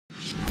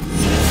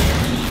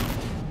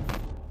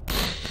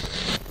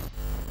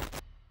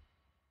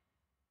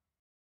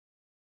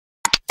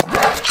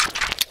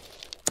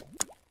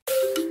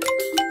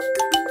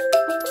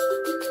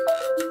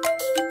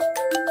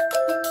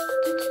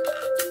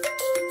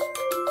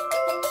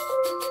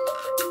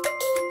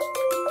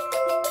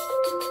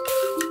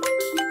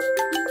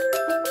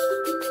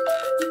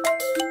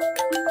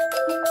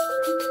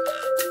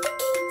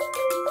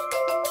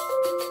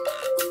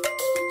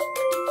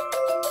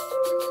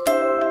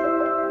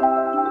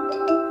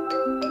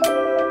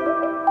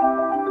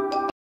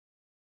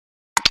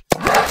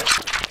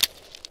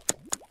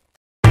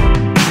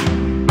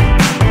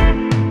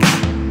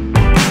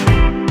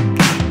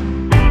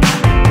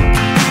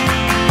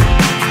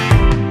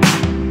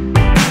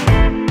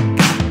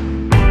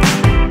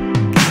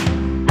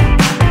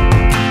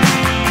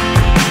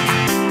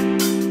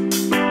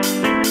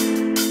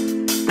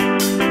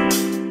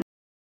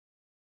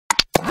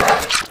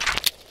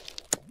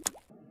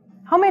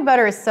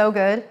butter is so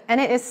good,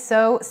 and it is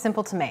so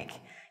simple to make.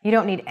 You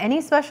don't need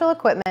any special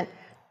equipment,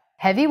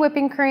 heavy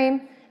whipping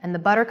cream, and the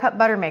Buttercup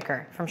butter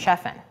maker from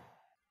Chef'n.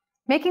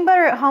 Making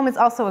butter at home is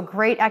also a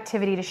great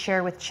activity to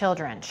share with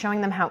children,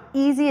 showing them how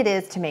easy it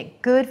is to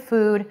make good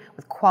food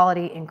with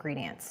quality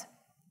ingredients.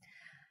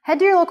 Head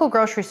to your local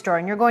grocery store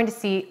and you're going to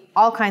see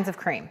all kinds of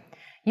cream.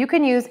 You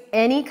can use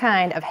any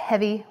kind of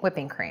heavy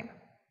whipping cream.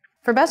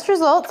 For best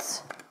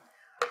results,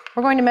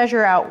 we're going to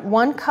measure out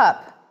 1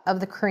 cup of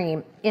the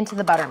cream into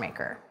the butter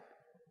maker.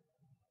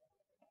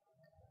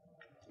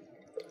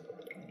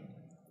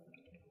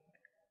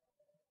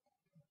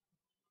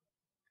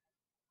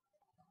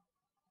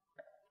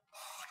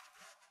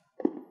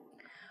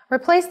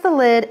 Replace the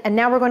lid, and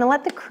now we're going to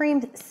let the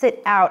cream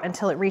sit out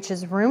until it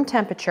reaches room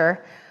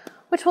temperature,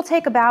 which will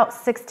take about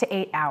 6 to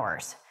 8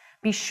 hours.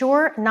 Be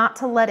sure not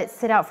to let it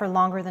sit out for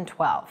longer than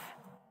 12.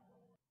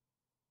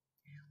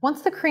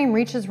 Once the cream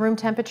reaches room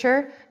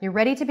temperature, you're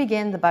ready to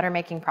begin the butter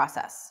making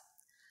process.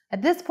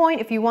 At this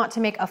point, if you want to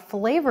make a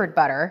flavored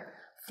butter,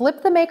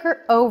 flip the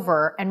maker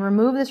over and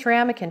remove this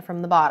ramekin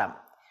from the bottom.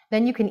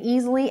 Then you can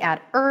easily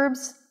add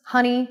herbs,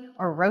 honey,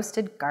 or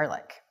roasted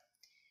garlic.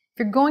 If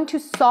you're going to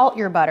salt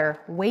your butter,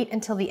 wait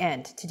until the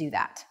end to do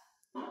that.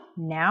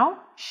 Now,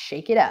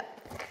 shake it up.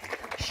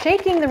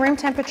 Shaking the room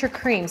temperature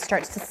cream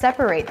starts to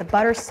separate the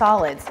butter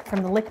solids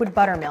from the liquid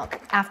buttermilk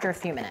after a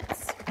few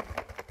minutes.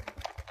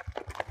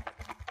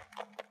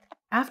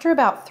 After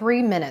about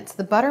 3 minutes,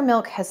 the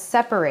buttermilk has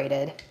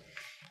separated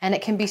and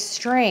it can be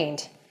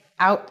strained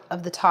out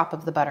of the top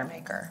of the butter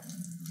maker.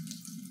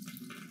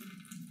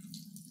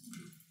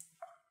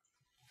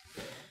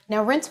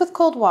 Now rinse with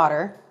cold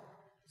water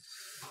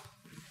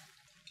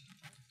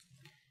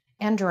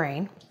and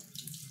drain.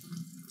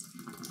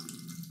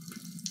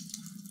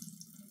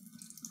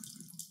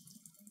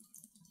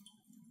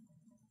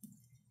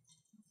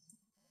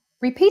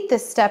 Repeat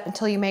this step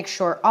until you make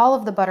sure all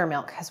of the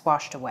buttermilk has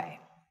washed away.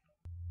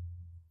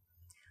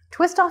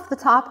 Twist off the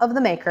top of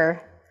the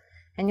maker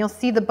and you'll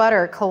see the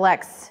butter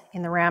collects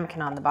in the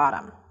ramekin on the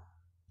bottom.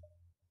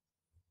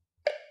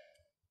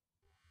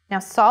 Now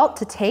salt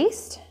to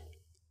taste.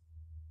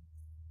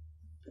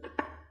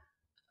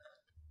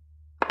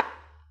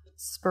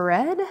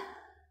 Spread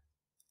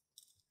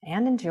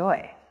and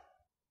enjoy.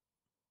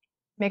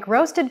 Make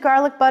roasted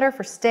garlic butter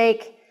for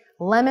steak,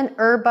 lemon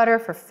herb butter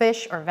for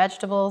fish or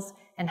vegetables,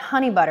 and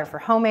honey butter for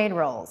homemade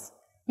rolls.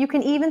 You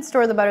can even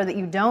store the butter that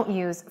you don't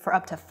use for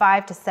up to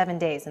 5 to 7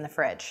 days in the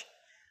fridge.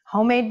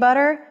 Homemade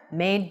butter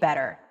made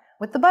better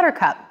with the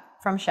Buttercup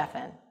from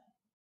Chef'n.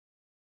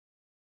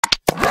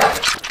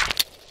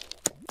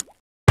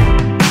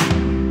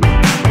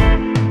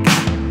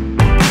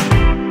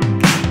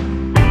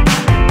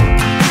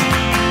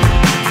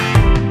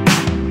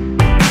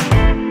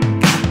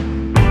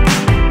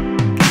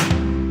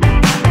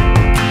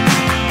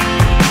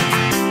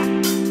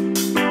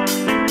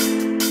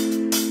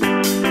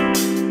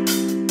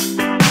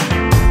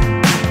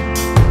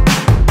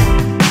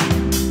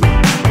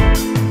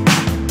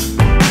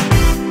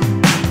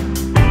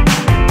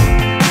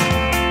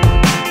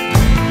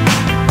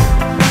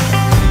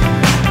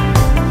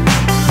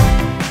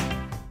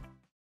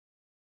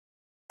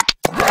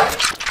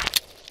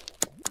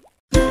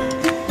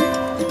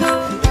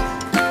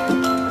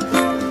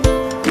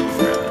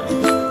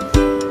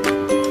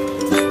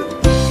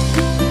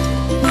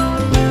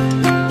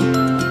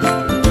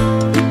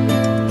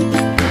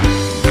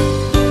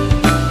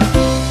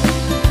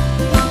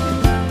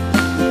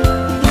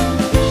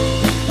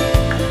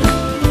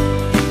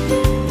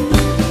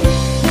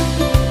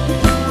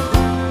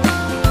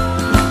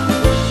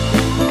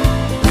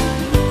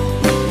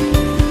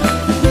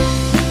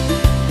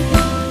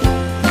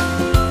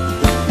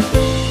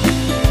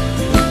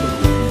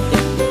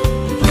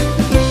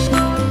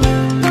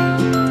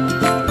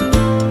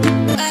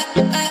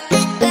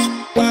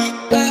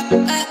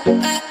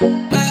 Bye.